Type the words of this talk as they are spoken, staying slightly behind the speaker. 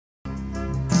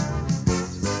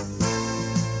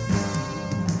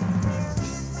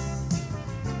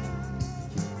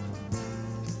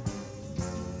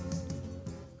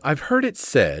I've heard it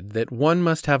said that one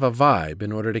must have a vibe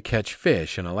in order to catch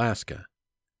fish in Alaska.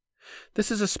 This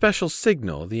is a special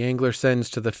signal the angler sends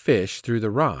to the fish through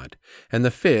the rod, and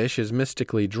the fish is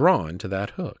mystically drawn to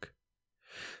that hook.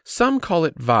 Some call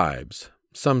it vibes,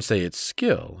 some say it's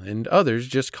skill, and others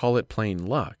just call it plain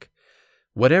luck.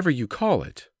 Whatever you call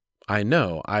it, I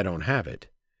know I don't have it.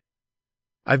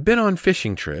 I've been on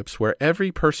fishing trips where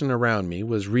every person around me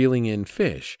was reeling in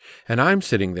fish, and I'm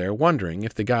sitting there wondering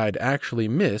if the guide actually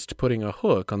missed putting a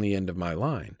hook on the end of my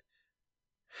line.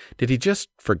 Did he just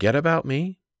forget about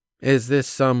me? Is this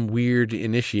some weird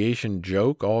initiation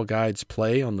joke all guides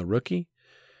play on the rookie?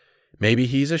 Maybe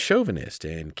he's a chauvinist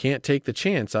and can't take the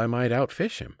chance I might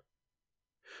outfish him.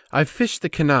 I've fished the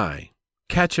Kenai,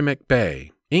 Kachemak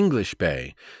Bay, English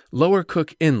Bay, Lower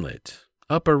Cook Inlet,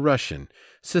 Upper Russian,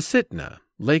 Susitna,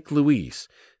 Lake Louise,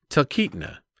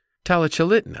 Talkeetna,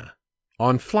 Talachalitna,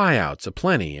 on flyouts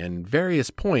aplenty and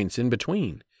various points in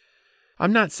between.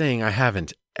 I'm not saying I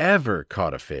haven't ever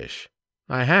caught a fish.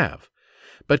 I have.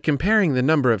 But comparing the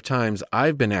number of times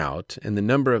I've been out and the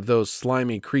number of those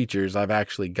slimy creatures I've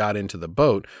actually got into the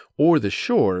boat or the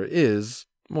shore is,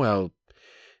 well,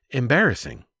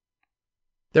 embarrassing.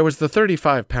 There was the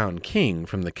 35-pound king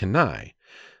from the Kenai,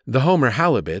 the Homer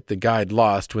halibut the guide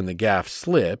lost when the gaff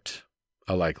slipped,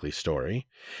 a likely story,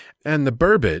 and the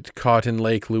burbot caught in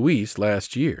Lake Louise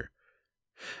last year.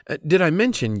 Did I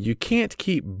mention you can't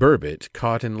keep burbot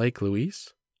caught in Lake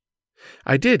Louise?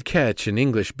 I did catch an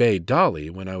English Bay dolly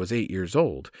when I was 8 years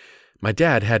old. My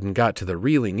dad hadn't got to the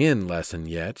reeling in lesson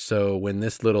yet, so when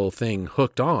this little thing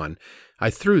hooked on, I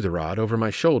threw the rod over my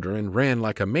shoulder and ran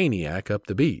like a maniac up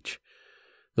the beach.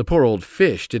 The poor old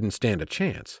fish didn't stand a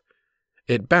chance.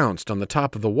 It bounced on the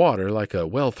top of the water like a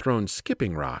well-thrown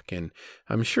skipping rock, and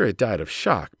I'm sure it died of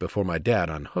shock before my dad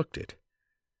unhooked it.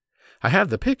 I have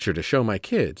the picture to show my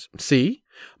kids. See?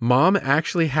 Mom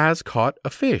actually has caught a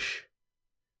fish.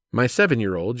 My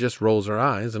 7-year-old just rolls her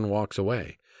eyes and walks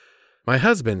away. My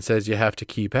husband says you have to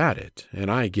keep at it,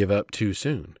 and I give up too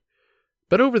soon.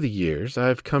 But over the years,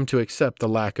 I've come to accept the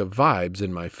lack of vibes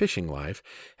in my fishing life,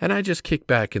 and I just kick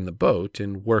back in the boat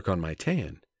and work on my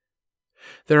tan.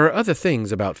 There are other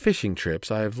things about fishing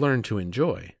trips I've learned to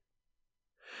enjoy.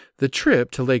 The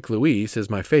trip to Lake Louise is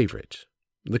my favorite.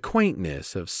 The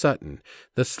quaintness of Sutton,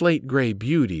 the slate-gray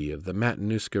beauty of the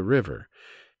Matanuska River,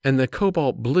 and the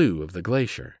cobalt blue of the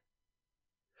glacier.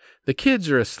 The kids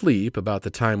are asleep about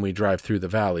the time we drive through the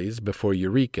valleys before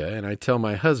Eureka, and I tell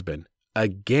my husband,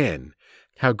 again,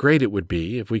 how great it would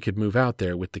be if we could move out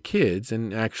there with the kids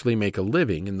and actually make a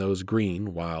living in those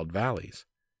green, wild valleys.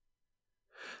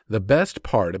 The best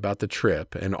part about the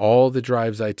trip and all the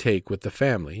drives I take with the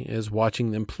family is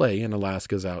watching them play in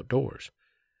Alaska's outdoors.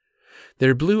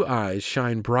 Their blue eyes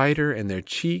shine brighter and their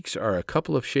cheeks are a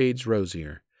couple of shades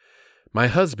rosier. My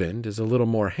husband is a little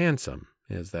more handsome,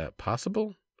 is that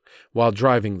possible? While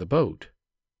driving the boat.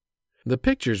 The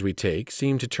pictures we take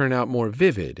seem to turn out more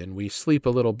vivid and we sleep a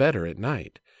little better at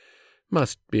night.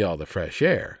 Must be all the fresh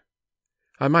air.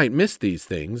 I might miss these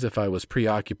things if I was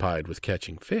preoccupied with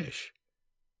catching fish.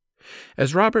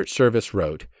 As Robert Service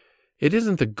wrote, it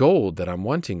isn't the gold that I'm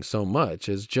wanting so much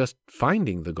as just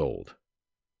finding the gold.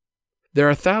 There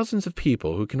are thousands of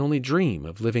people who can only dream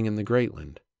of living in the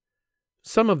Greatland.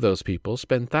 Some of those people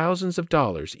spend thousands of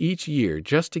dollars each year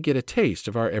just to get a taste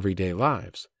of our everyday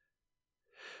lives.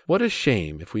 What a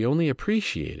shame if we only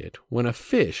appreciate it when a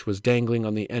fish was dangling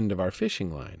on the end of our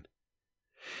fishing line.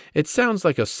 It sounds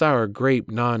like a sour grape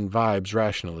non-vibes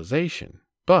rationalization,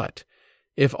 but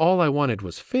if all I wanted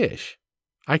was fish,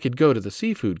 I could go to the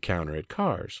seafood counter at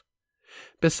Carr's.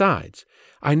 Besides,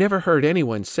 I never heard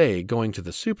anyone say going to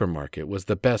the supermarket was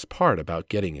the best part about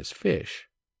getting his fish.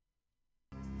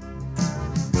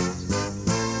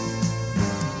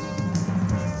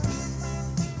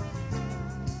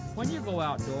 When you go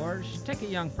outdoors, take a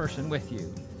young person with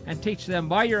you and teach them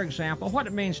by your example what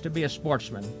it means to be a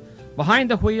sportsman. Behind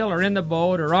the wheel or in the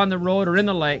boat or on the road or in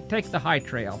the lake, take the high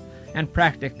trail and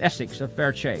practice ethics of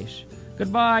fair chase.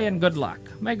 Goodbye and good luck.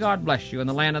 May God bless you in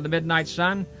the land of the midnight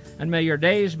sun, and may your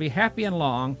days be happy and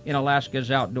long in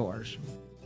Alaska's outdoors.